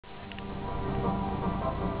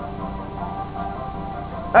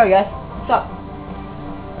Alright guys, what's up?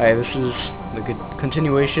 Alright, this is the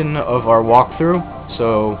continuation of our walkthrough,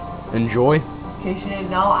 so enjoy. In case you didn't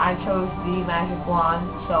know, I chose the magic wand,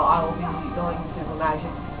 so I will be going through the magic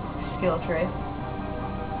skill tree.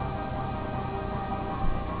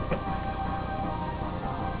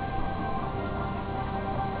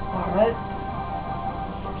 Alright.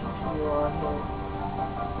 Continue on here.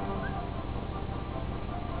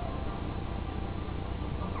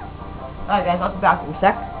 Alright guys, I'll be back in a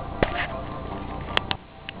sec.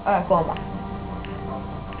 Alright, boom.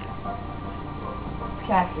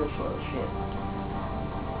 Capture sort of shit.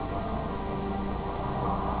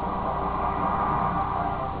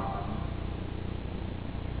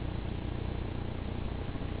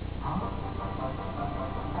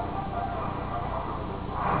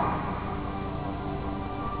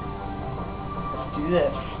 Let's do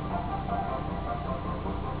this.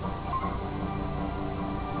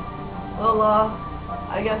 Well,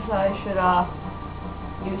 I guess I should,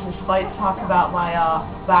 use this fight to talk about my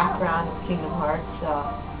background in Kingdom Hearts.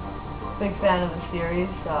 Big fan of the series.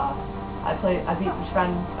 I beat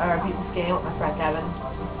this game with my friend Kevin.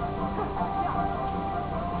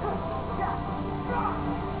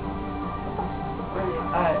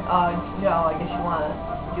 Alright, Joe, I guess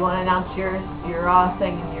do you wanna announce your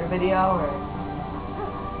thing in your video, or?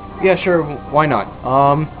 Yeah, sure, why not?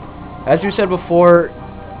 As you said before,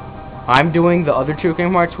 I'm doing the other two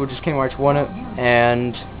Kingdom Hearts, which is Kingdom Hearts 1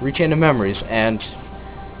 and Rechain of Memories, and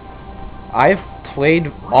I've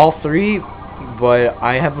played all three, but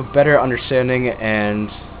I have a better understanding, and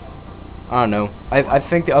I don't know, I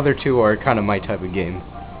think the other two are kind of my type of game.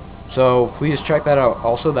 So please check that out.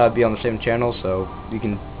 Also, that would be on the same channel, so you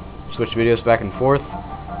can switch videos back and forth.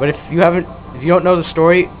 But if you don't know the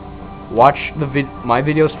story, watch my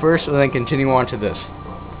videos first, and then continue on to this.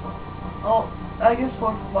 Oh, I guess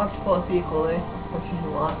watch both equally, which you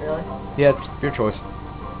want, really. Yeah, it's your choice.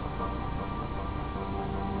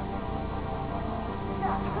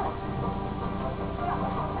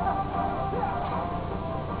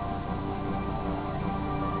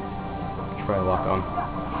 Try to lock on.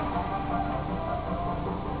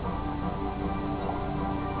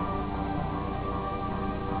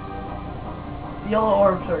 Yellow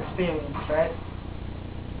orbs are experience, right?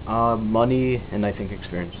 Money and I think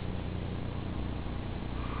experience.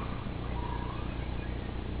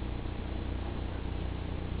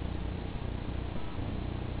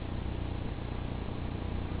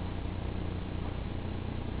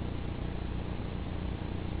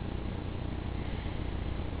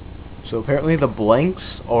 So apparently the blanks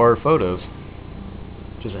are photos.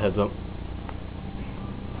 Just a heads up.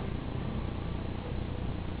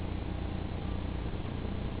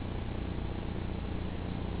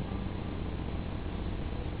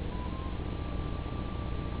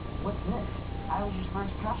 What's this? I was your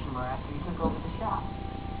first customer after you took over the shop.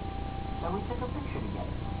 So we took a picture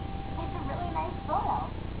together. It's a really nice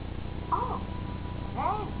photo. Oh,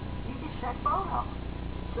 hey, you just said photo.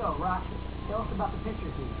 So, Roxas, tell us about the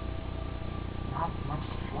picture thief. Not much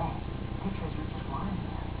to say. Pictures are just lying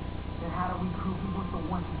there. Then how do we prove he was the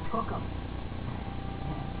one who took them?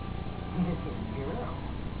 He just hit zero.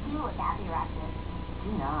 You look happy, Roxas.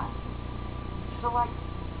 Do not. So, like,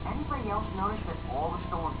 anybody else notice that all the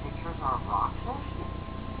stolen pictures are of Roxas?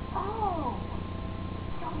 Oh.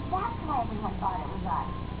 So that's why everyone thought it was us.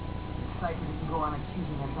 The Cypher didn't go on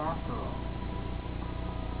accusing us after all.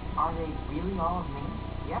 Are they really all of me?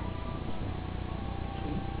 Yep.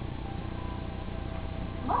 See?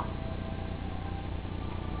 Look.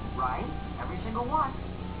 Right? Every single one.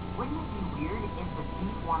 Wouldn't it be weird if the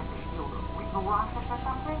thief wanted to steal the real Roxas or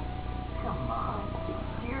something? Come on, be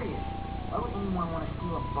serious. Why would anyone want to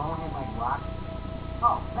steal a bonehead like Roxas?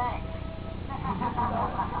 Oh, thanks.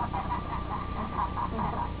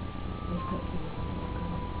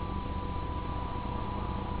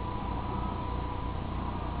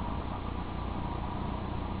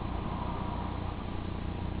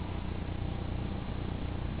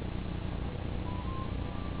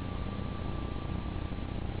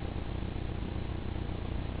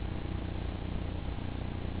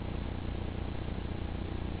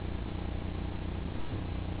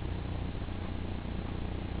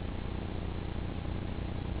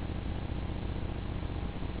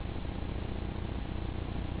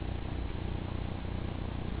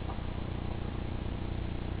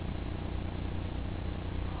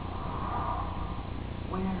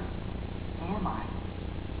 Where am I?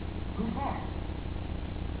 Who's there?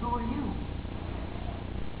 Who are you?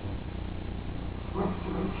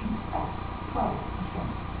 Restoration at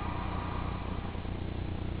 12%.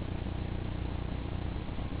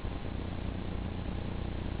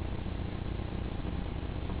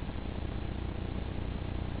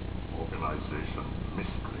 civilization,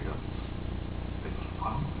 miscreants. They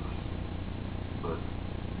found us. But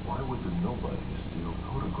why would the nobodies steal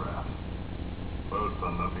photographs? Both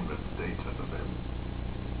are nothing but data to them.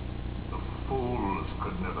 The fools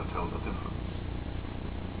could never tell the difference.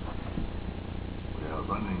 We are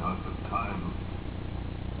running out of time.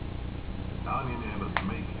 Narnia must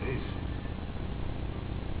make haste.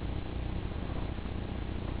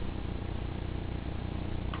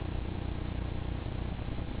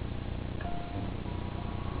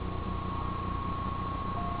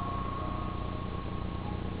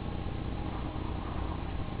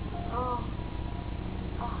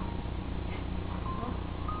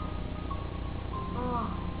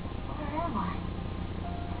 Where am I?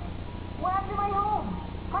 What happened to my home?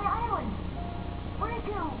 My island? Where'd it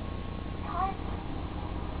go? Time?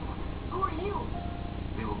 Who are you?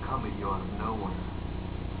 They will come at you out of nowhere,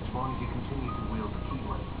 as long as you continue to wield the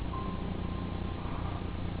keyblade.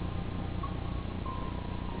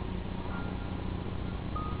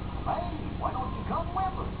 Hey, why don't you come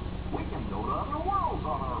with us? We can go to other worlds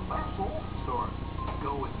on our vessel. Sora,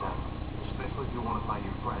 go with them, especially if you want to find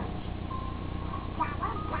your friends.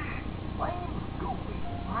 Lame, Goofy.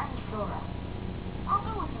 I'm Sora. I'll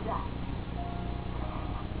go with you guys.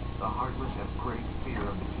 The Heartless have great fear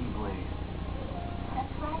of the keyblade.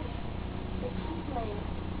 That's right. The Keyblade.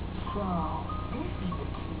 So, this is the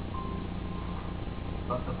key.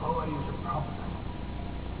 But the boy is a problem.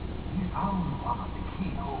 He found one of the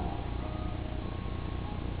keyholes.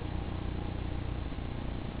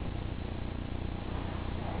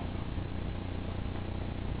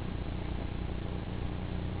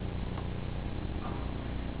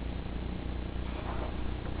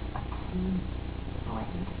 Keyblade.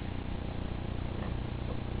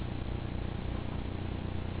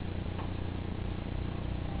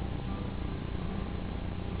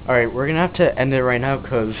 Alright, we're gonna have to end it right now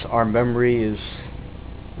because our memory is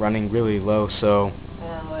running really low, so...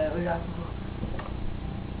 And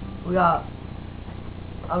we got...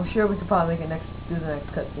 I'm sure we could probably make it do the next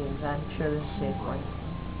cutscenes. I'm sure there's a save point.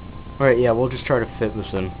 Alright, yeah, we'll just try to fit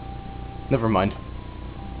this in. Never mind.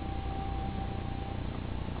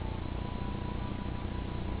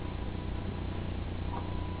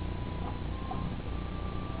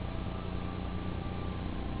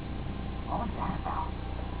 What was that about?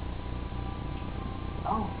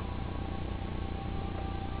 Oh.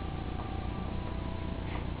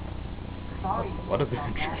 Sorry. What a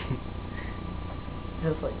about bitch. that.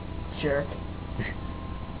 Just like, jerk.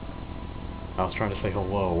 I was trying to say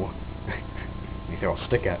hello. You throw a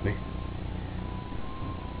stick at me.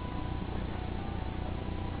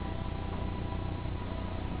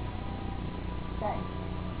 Say,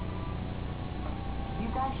 you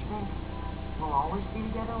guys think we'll always be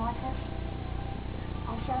together like this?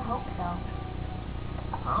 I sure hope so.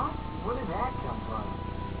 Huh? Where did that come from?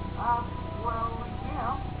 Well, you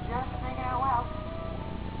know, just thinking out loud.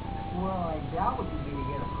 Well, I doubt we can be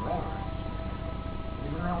together forever.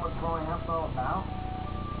 Isn't that what growing up's all about?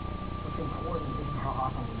 What's important isn't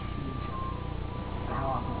how often we see each other, but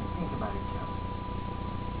how often we think about each other.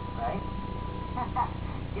 Right?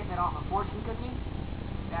 Getting it off a fortune cookie?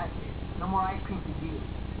 That's it. No more ice cream for you.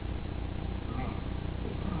 Man,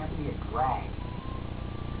 it doesn't have to be a drag.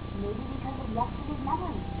 Maybe because of yesterday's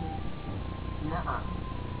memories. Nuh-uh.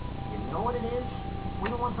 You know what it is? We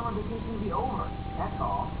don't want summer vacation to be over. That's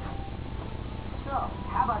all. So,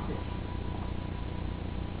 how about this?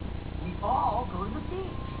 We all go to the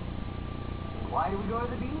beach. And why do we go to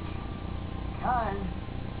the beach? Because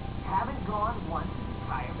we haven't gone once this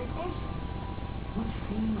entire vacation. Blue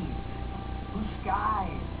seas, blue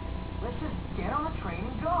skies. Let's just get on the train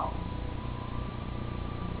and go.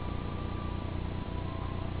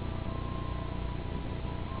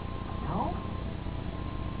 No?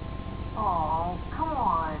 Oh, come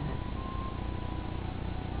on.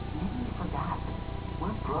 Maybe you forgot.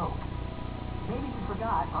 We're broke. Maybe you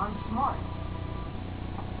forgot I'm smart.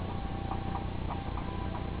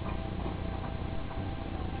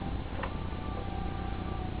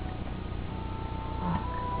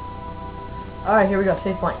 Alright, here we go,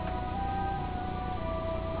 save point.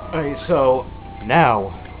 Alright, so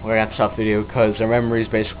now we're gonna have to stop the video because our memory is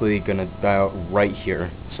basically gonna die out right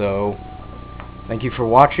here. So, thank you for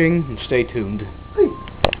watching and stay tuned.